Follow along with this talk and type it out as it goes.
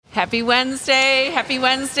Happy Wednesday. Happy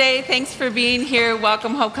Wednesday. Thanks for being here.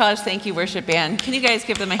 Welcome, Hope College. Thank you, worship band. Can you guys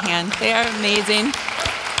give them a hand? They are amazing.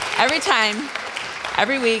 Every time,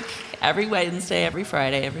 every week, every Wednesday, every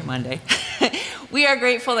Friday, every Monday. We are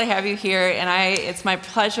grateful to have you here, and it's my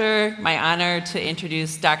pleasure, my honor to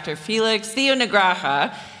introduce Dr. Felix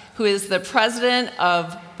Theonagraja, who is the president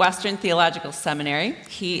of Western Theological Seminary.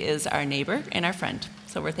 He is our neighbor and our friend,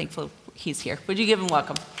 so we're thankful he's here. Would you give him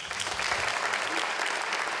welcome?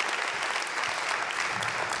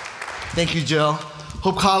 Thank you, Jill.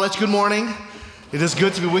 Hope College, good morning. It is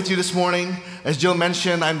good to be with you this morning. As Jill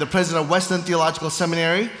mentioned, I'm the president of Western Theological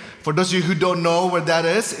Seminary. For those of you who don't know where that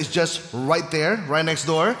is, it's just right there, right next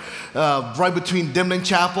door, right between Dimling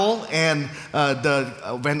Chapel and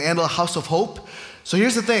the Van Andel House of Hope. So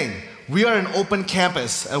here's the thing. We are an open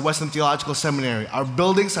campus at Western Theological Seminary. Our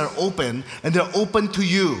buildings are open, and they're open to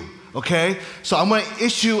you, okay? So I'm going to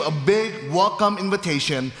issue a big welcome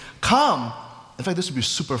invitation. Come. In fact, this would be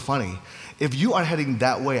super funny. If you are heading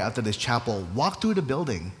that way after this chapel, walk through the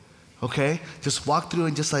building, okay? Just walk through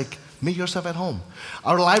and just make yourself at home.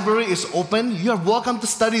 Our library is open. You are welcome to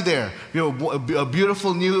study there. We have a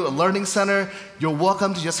beautiful new learning center. You're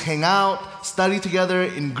welcome to just hang out, study together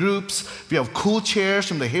in groups. We have cool chairs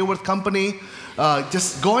from the Hayward Company.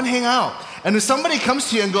 Just go and hang out. And if somebody comes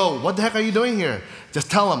to you and go, "What the heck are you doing here?" Just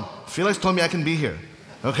tell them, "Felix told me I can be here,"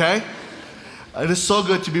 okay? It is so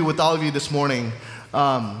good to be with all of you this morning.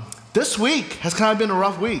 This week has kind of been a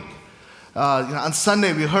rough week. On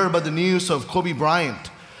Sunday, we heard about the news of Kobe Bryant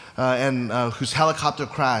and whose helicopter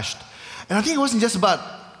crashed. And I think it wasn't just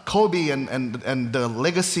about Kobe and the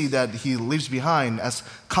legacy that he leaves behind, as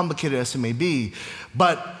complicated as it may be,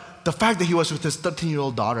 but the fact that he was with his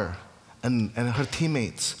 13-year-old daughter and her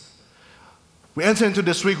teammates. We enter into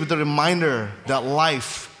this week with the reminder that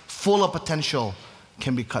life full of potential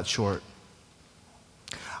can be cut short.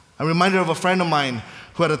 I'm reminded of a friend of mine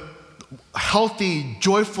who had a healthy,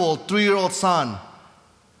 joyful 3-year-old son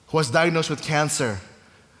who was diagnosed with cancer,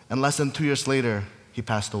 and less than 2 years later, he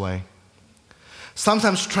passed away.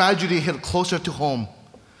 Sometimes tragedy hit closer to home.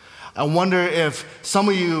 I wonder if some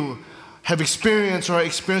of you have experienced or are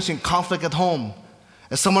experiencing conflict at home.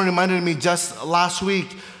 As someone reminded me just last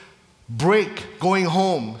week, going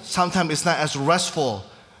home, sometimes it's not as restful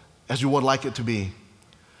as you would like it to be.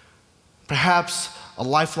 Perhaps a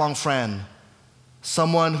lifelong friend,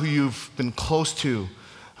 someone who you've been close to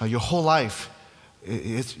your whole life,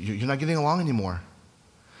 you're not getting along anymore.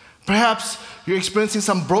 Perhaps you're experiencing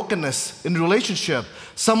some brokenness in the relationship.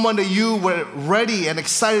 Someone that you were ready and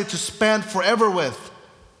excited to spend forever with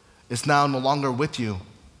is now no longer with you.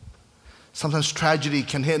 Sometimes tragedy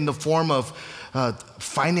can hit in the form of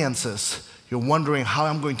finances. You're wondering how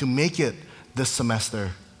I'm going to make it this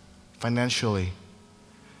semester financially.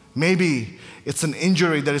 Maybe it's an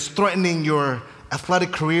injury that is threatening your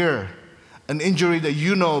athletic career, an injury that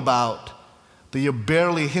you know about, that you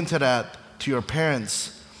barely hinted at to your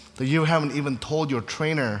parents, that you haven't even told your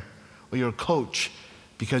trainer or your coach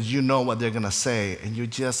because you know what they're going to say and you're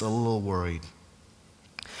just a little worried.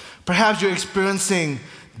 Perhaps you're experiencing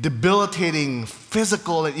debilitating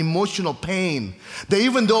physical and emotional pain that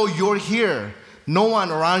even though you're here, no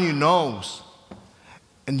one around you knows.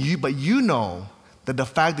 But you know that the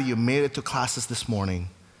fact that you made it to classes this morning,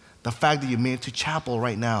 the fact that you made it to chapel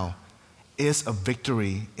right now, is a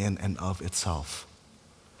victory in and of itself.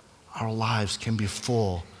 Our lives can be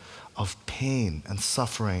full of pain and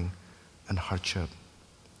suffering and hardship.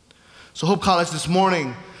 So Hope College, this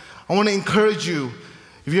morning, I want to encourage you,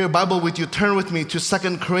 if you have a Bible with you, turn with me to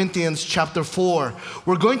 2 Corinthians chapter 4.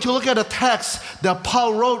 We're going to look at a text that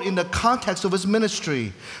Paul wrote in the context of his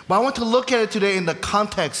ministry. But I want to look at it today in the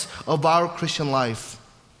context of our Christian life.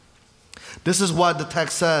 This is what the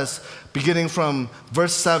text says, beginning from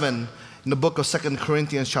verse 7 in the book of 2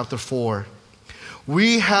 Corinthians chapter 4.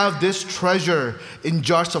 We have this treasure in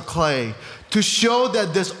jars of clay to show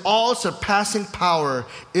that this all-surpassing power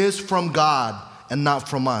is from God and not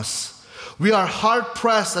from us. We are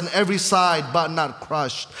hard-pressed on every side, but not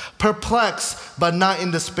crushed, perplexed, but not in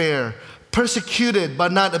despair, persecuted,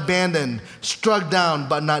 but not abandoned, struck down,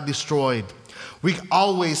 but not destroyed. We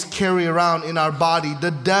always carry around in our body the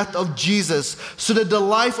death of Jesus, so that the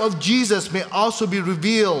life of Jesus may also be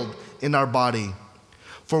revealed in our body.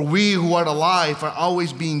 For we who are alive are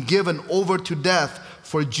always being given over to death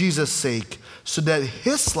for Jesus' sake, so that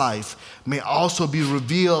his life may also be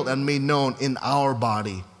revealed and made known in our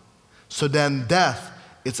body. So then death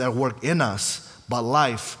is at work in us, but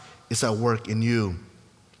life is at work in you.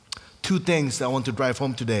 Two things that I want to drive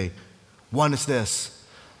home today. One is this: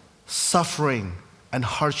 suffering and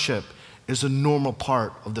hardship is a normal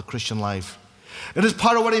part of the Christian life. It is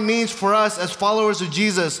part of what it means for us as followers of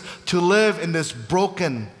Jesus to live in this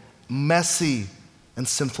broken, messy, and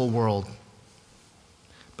sinful world.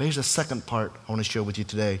 But here's the second part I want to share with you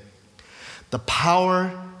today. The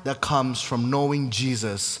power that comes from knowing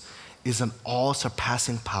Jesus is an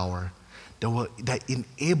all-surpassing power that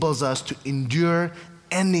enables us to endure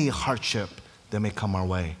any hardship that may come our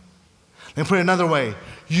way. Let me put it another way.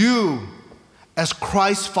 You, as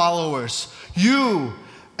Christ followers, you,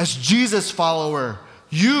 as Jesus follower,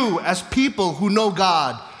 you, as people who know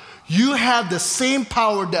God, you have the same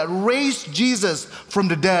power that raised Jesus from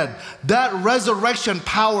the dead. That resurrection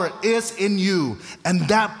power is in you, and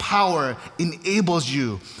that power enables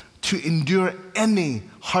you to endure any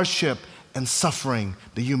hardship and suffering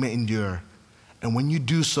that you may endure. And when you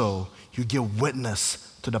do so, you give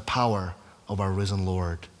witness to the power of our risen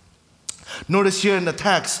Lord. Notice here in the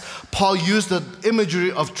text, Paul used the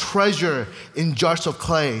imagery of treasure in jars of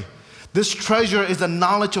clay. This treasure is the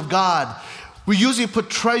knowledge of God. We usually put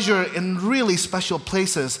treasure in really special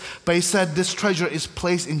places, but he said this treasure is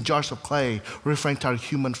placed in jars of clay, referring to our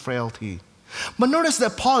human frailty. But notice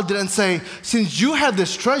that Paul didn't say, since you have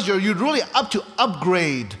this treasure, you'd really have to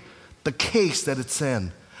upgrade the case that it's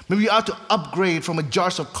in. Maybe you ought to upgrade from a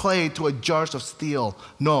jars of clay to a jars of steel.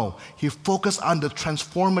 No, he focused on the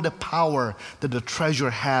transformative power that the treasure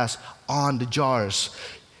has on the jars.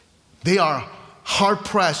 They are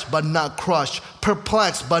hard-pressed but not crushed,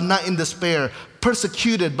 perplexed but not in despair,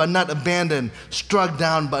 persecuted but not abandoned, struck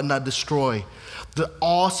down but not destroyed. The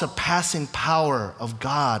all-surpassing power of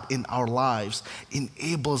God in our lives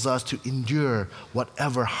enables us to endure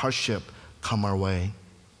whatever hardship come our way.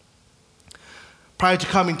 Prior to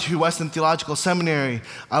coming to Wesleyan Theological Seminary,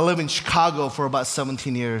 I lived in Chicago for about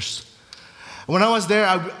 17 years. When I was there,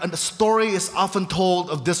 a story is often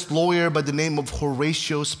told of this lawyer by the name of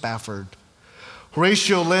Horatio Spafford.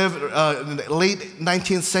 Horatio lived in the late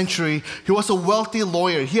 19th century. He was a wealthy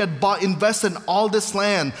lawyer. He had invested in all this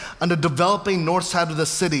land on the developing north side of the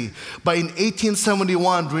city. But in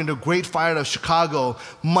 1871, during the Great Fire of Chicago,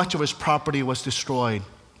 much of his property was destroyed.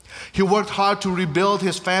 He worked hard to rebuild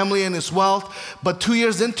his family and his wealth, but 2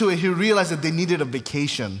 years into it, he realized that they needed a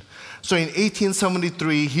vacation. So in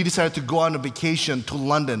 1873, he decided to go on a vacation to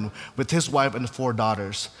London with his wife and 4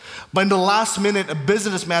 daughters. But in the last minute, a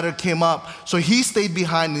business matter came up, so he stayed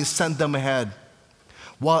behind and he sent them ahead.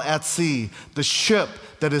 While at sea, the ship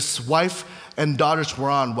that his wife and daughters were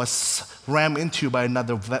on was rammed into by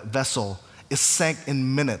another vessel. It sank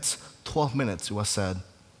in minutes, 12 minutes, it was said.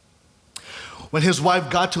 When his wife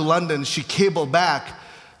got to London, she cabled back,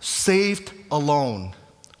 "Saved alone,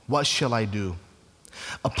 what shall I do?"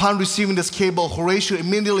 Upon receiving this cable, Horatio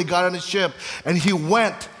immediately got on the ship and he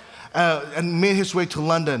went and made his way to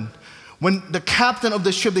London. When the captain of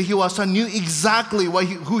the ship that he was on knew exactly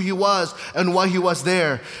who he was and why he was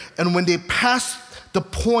there, and when they passed the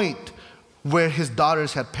point where his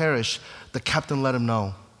daughters had perished, the captain let him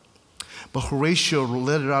know. But Horatio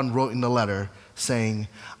later on wrote in the letter saying,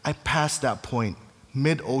 "I passed that point,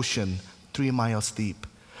 mid-ocean, 3 miles deep,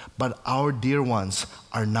 but our dear ones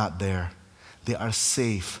are not there. They are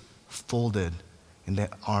safe, folded in the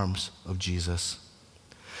arms of Jesus."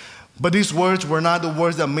 But these words were not the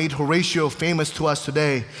words that made Horatio famous to us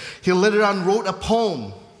today. He later on wrote a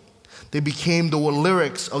poem. They became the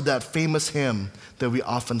lyrics of that famous hymn that we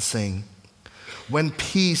often sing. "When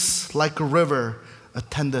peace like a river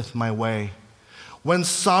attendeth my way, when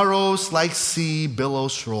sorrows like sea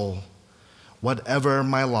billows roll, whatever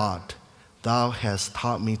my lot, thou hast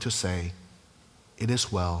taught me to say, it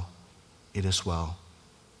is well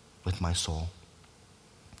with my soul."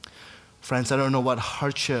 Friends, I don't know what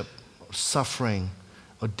hardship, or suffering,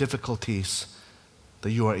 or difficulties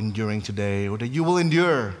that you are enduring today, or that you will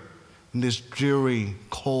endure in these dreary,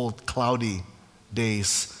 cold, cloudy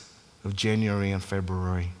days of January and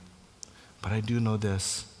February. But I do know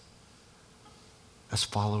this. As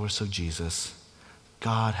followers of Jesus,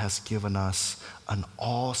 God has given us an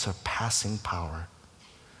all-surpassing power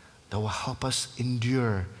that will help us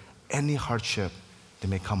endure any hardship that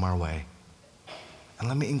may come our way. And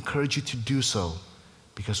let me encourage you to do so,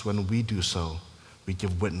 because when we do so, we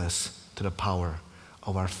give witness to the power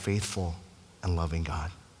of our faithful and loving God.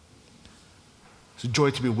 It's a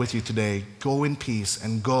joy to be with you today. Go in peace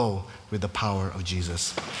and go with the power of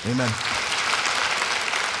Jesus. Amen.